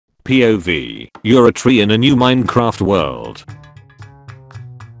POV, you're a tree in a new Minecraft world.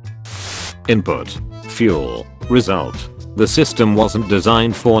 Input. Fuel. Result. The system wasn't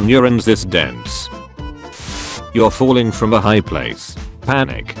designed for neurons this dense. You're falling from a high place.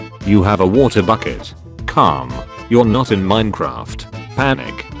 Panic. You have a water bucket. Calm. You're not in Minecraft.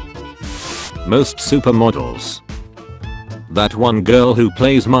 Panic. Most supermodels. That one girl who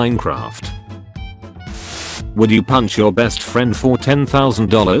plays Minecraft. Would you punch your best friend for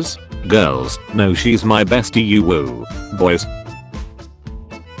 $10,000? Girls, no, she's my bestie, you woo. Boys.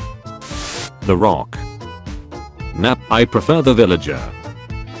 The Rock. Nap, I prefer the Villager.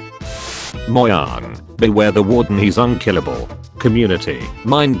 Mojang, beware the Warden, he's unkillable. Community,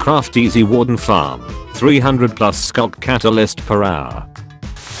 Minecraft easy Warden farm, 300 plus Sculpt catalyst per hour.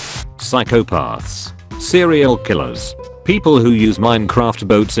 Psychopaths, serial killers, people who use Minecraft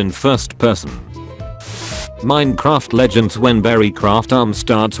boats in first person. Minecraft legends when Berrycraft arm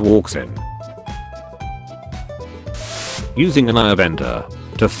starts walks in. Using an eye vendor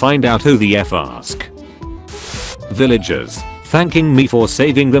to find out who the F ask. Villagers thanking me for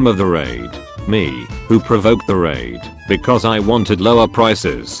saving them of the raid. Me, who provoked the raid because I wanted lower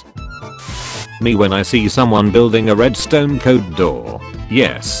prices. Me when I see someone building a redstone code door.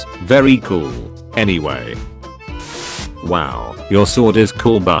 Yes, very cool. Anyway. Wow, your sword is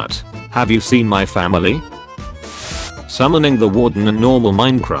cool, but have you seen my family? Summoning the Warden in normal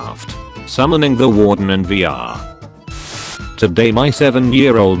Minecraft. Summoning the Warden in VR. Today my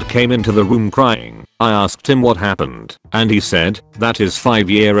 7-year-old came into the room crying. I asked him what happened, and he said that his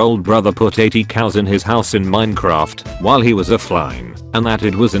 5-year-old brother put 80 cows in his house in Minecraft while he was offline, and that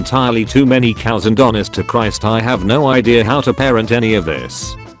it was entirely too many cows, and honest to Christ I have no idea how to parent any of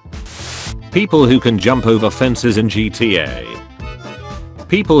this. People who can jump over fences in GTA.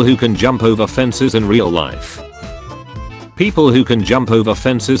 People who can jump over fences in real life. People who can jump over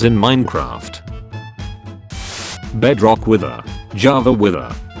fences in Minecraft. Bedrock Wither. Java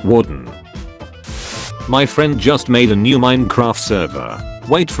Wither. Warden. My friend just made a new Minecraft server.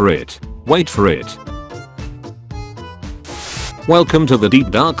 Wait for it. Wait for it. Welcome to the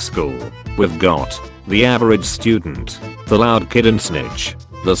Deep Dark School. We've got the average student, the loud kid and snitch,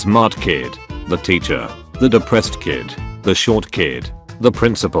 the smart kid, the teacher, the depressed kid, the short kid, the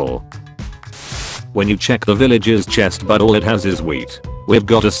principal. When you check the village's chest but all it has is wheat, we've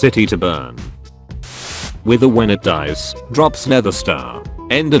got a city to burn. Wither when it dies, drops nether star.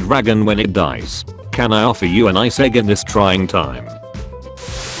 Ender dragon when it dies. Can I offer you an ice egg in this trying time?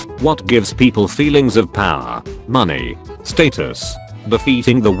 What gives people feelings of power, money, status?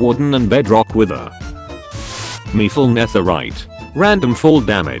 Defeating the Warden and Bedrock Wither. Me full netherite. Random fall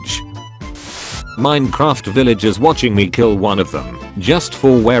damage. Minecraft villagers watching me kill one of them just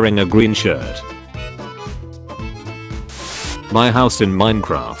for wearing a green shirt. My house in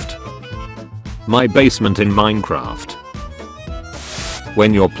Minecraft. My basement in Minecraft.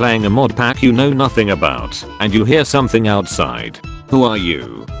 When you're playing a mod pack you know nothing about and you hear something outside. Who are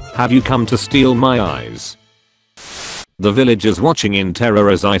you? Have you come to steal my eyes? The villagers watching in terror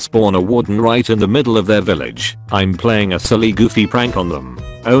as I spawn a Warden right in the middle of their village. I'm playing a silly goofy prank on them.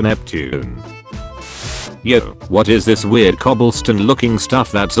 Oh Neptune. Yo, what is this weird cobblestone looking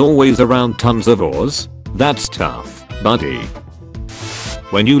stuff that's always around? Tons of ores? That's tough, buddy.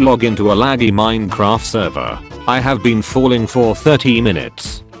 When you log into a laggy Minecraft server, I have been falling for 30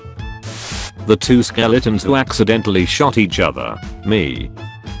 minutes. The two skeletons who accidentally shot each other. Me.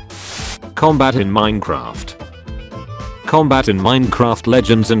 Combat in Minecraft. Combat in Minecraft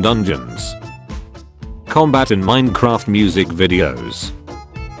Legends and Dungeons. Combat in Minecraft music videos.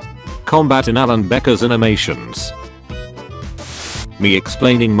 Combat in Alan Becker's animations. Me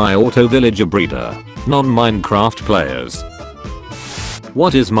explaining my auto villager breeder. Non-Minecraft players.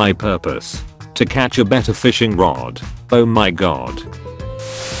 What is my purpose? To catch a better fishing rod. Oh my god.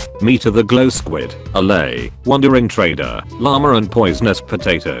 Me to the glow squid, Allay, wandering trader, llama and poisonous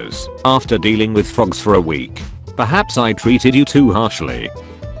potatoes. After dealing with frogs for a week. Perhaps I treated you too harshly.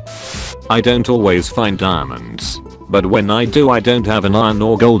 I don't always find diamonds. But when I do I don't have an iron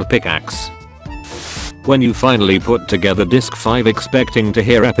or gold pickaxe. When you finally put together disc 5 expecting to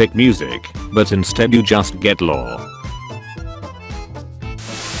hear epic music, but instead you just get lore.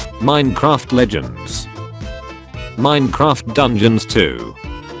 Minecraft Legends. Minecraft Dungeons 2.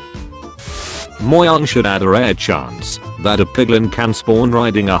 Mojang should add a rare chance that a piglin can spawn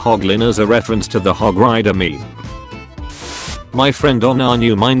riding a hoglin as a reference to the Hog Rider meme. My friend on our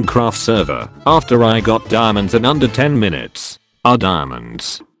new Minecraft server, after I got diamonds in under 10 minutes. Are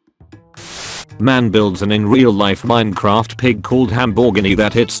diamonds. Man builds an in real life Minecraft pig called Hamborgini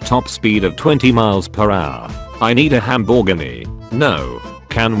that hits top speed of 20 miles per hour. I need a Hamborgini. No.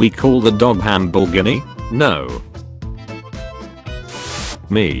 Can we call the dog Hamburgini? No.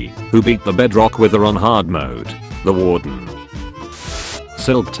 Me, who beat the bedrock wither on hard mode. The Warden.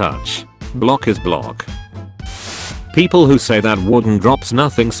 Silk Touch. Block is block. People who say that Warden drops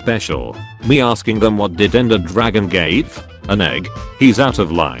nothing special. Me asking them what did Ender Dragon gave? An egg. He's out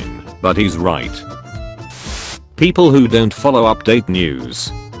of line, but he's right. People who don't follow update news.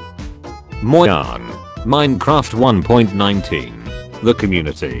 Moyan. Minecraft 1.19. The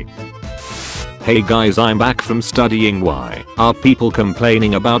community. Hey guys, I'm back from studying. Why are people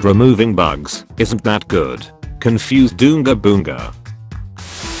complaining about removing bugs? Isn't that good? Confused Doonga Boonga.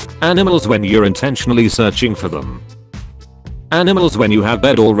 Animals when you're intentionally searching for them. Animals when you have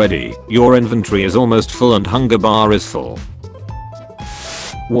bed already, your inventory is almost full and hunger bar is full.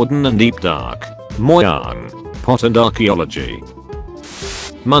 Warden and Deep Dark. Moyan. Pot and archaeology.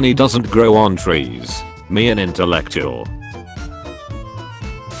 Money doesn't grow on trees. Me an intellectual.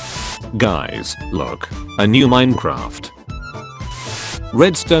 Guys, look. A new Minecraft.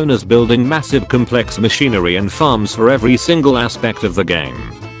 Redstone is building massive complex machinery and farms for every single aspect of the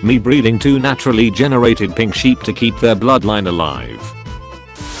game. Me breeding 2 naturally generated pink sheep to keep their bloodline alive.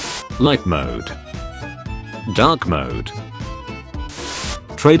 Light mode. Dark mode.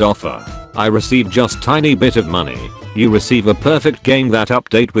 Trade offer. I receive just tiny bit of money. You receive a perfect game that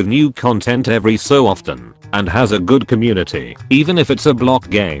update with new content every so often and has a good community even if it's a block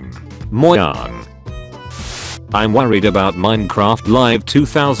game. Moyan. I'm worried about Minecraft Live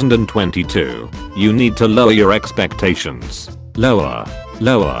 2022. You need to lower your expectations. Lower.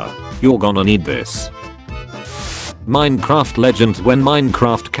 Lower. You're gonna need this. Minecraft Legends when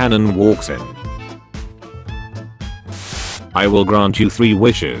Minecraft Canon walks in. I will grant you 3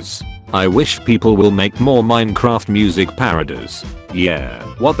 wishes. I wish people will make more Minecraft music parodies. Yeah,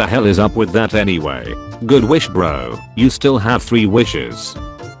 what the hell is up with that anyway? Good wish bro, you still have 3 wishes.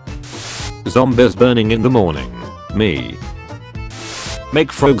 Zombies burning in the morning. Me.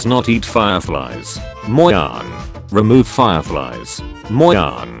 Make frogs not eat fireflies. Moyan. Remove fireflies.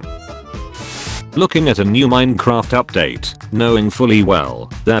 Moyan. Looking at a new Minecraft update, knowing fully well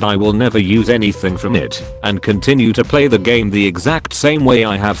that I will never use anything from it and continue to play the game the exact same way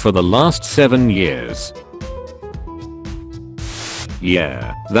I have for the last 7 years.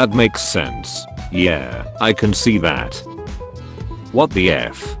 Yeah, that makes sense. Yeah, I can see that. What the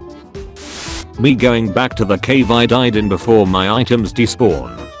F? Me going back to the cave I died in before my items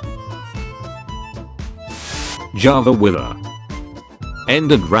despawn. Java Wither.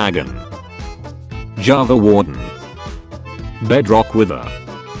 Ender Dragon. Java Warden. Bedrock Wither.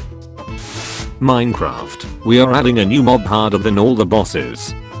 Minecraft. We are adding a new mob harder than all the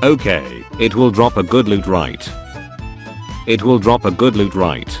bosses. Okay, it will drop a good loot right. It will drop a good loot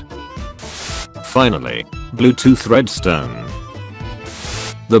right. Finally, Bluetooth Redstone.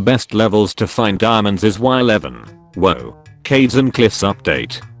 The best levels to find diamonds is Y11. Whoa. Caves and Cliffs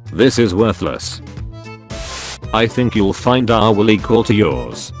update. This is worthless. I think you'll find our will equal to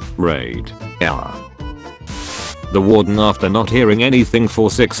yours. Raid. Yeah. The Warden after not hearing anything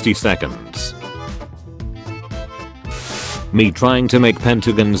for 60 seconds. Me trying to make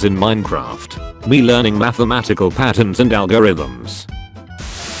pentagons in Minecraft. Me learning mathematical patterns and algorithms.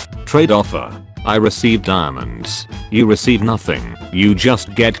 Trade offer. I receive diamonds. You receive nothing. You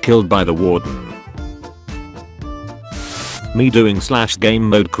just get killed by the Warden. Me doing /game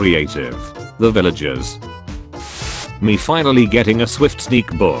mode creative. The villagers. Me finally getting a swift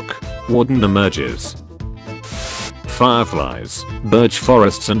sneak book. Warden emerges. Fireflies, birch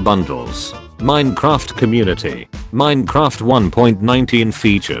forests and bundles. Minecraft community. Minecraft 1.19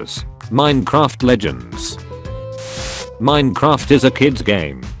 features. Minecraft Legends. Minecraft is a kid's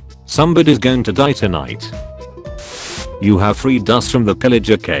game. Somebody's going to die tonight. You have free dust from the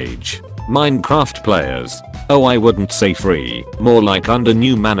pillager cage. Minecraft players. Oh, I wouldn't say free, more like under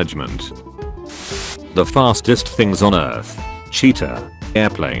new management. The fastest things on Earth. Cheetah.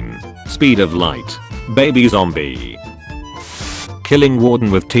 Airplane. Speed of light. Baby zombie. Killing Warden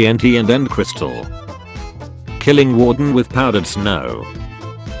with TNT and End Crystal. Killing Warden with powdered snow.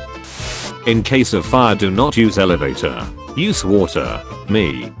 In case of fire, do not use elevator. Use water.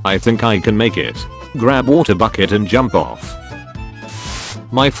 Me, I think I can make it. Grab water bucket and jump off.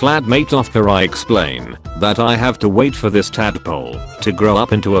 My flatmate after I explain that I have to wait for this tadpole to grow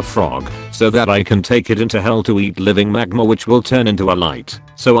up into a frog so that I can take it into hell to eat living magma which will turn into a light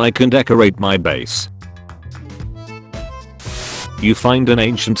so I can decorate my base. You find an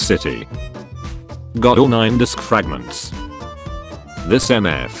ancient city. Got all 9 disk fragments. This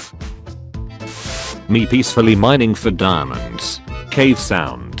MF. Me peacefully mining for diamonds. Cave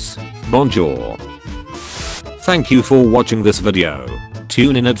sounds. Bonjour. Thank you for watching this video.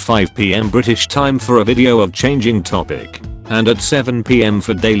 tune in at 5 PM British time for a video of changing topic, and at 7 PM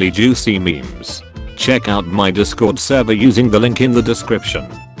for daily juicy memes. Check out my Discord server using the link in the description.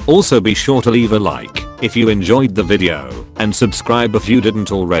 Also be sure to leave a like if you enjoyed the video, and subscribe if you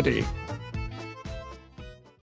didn't already.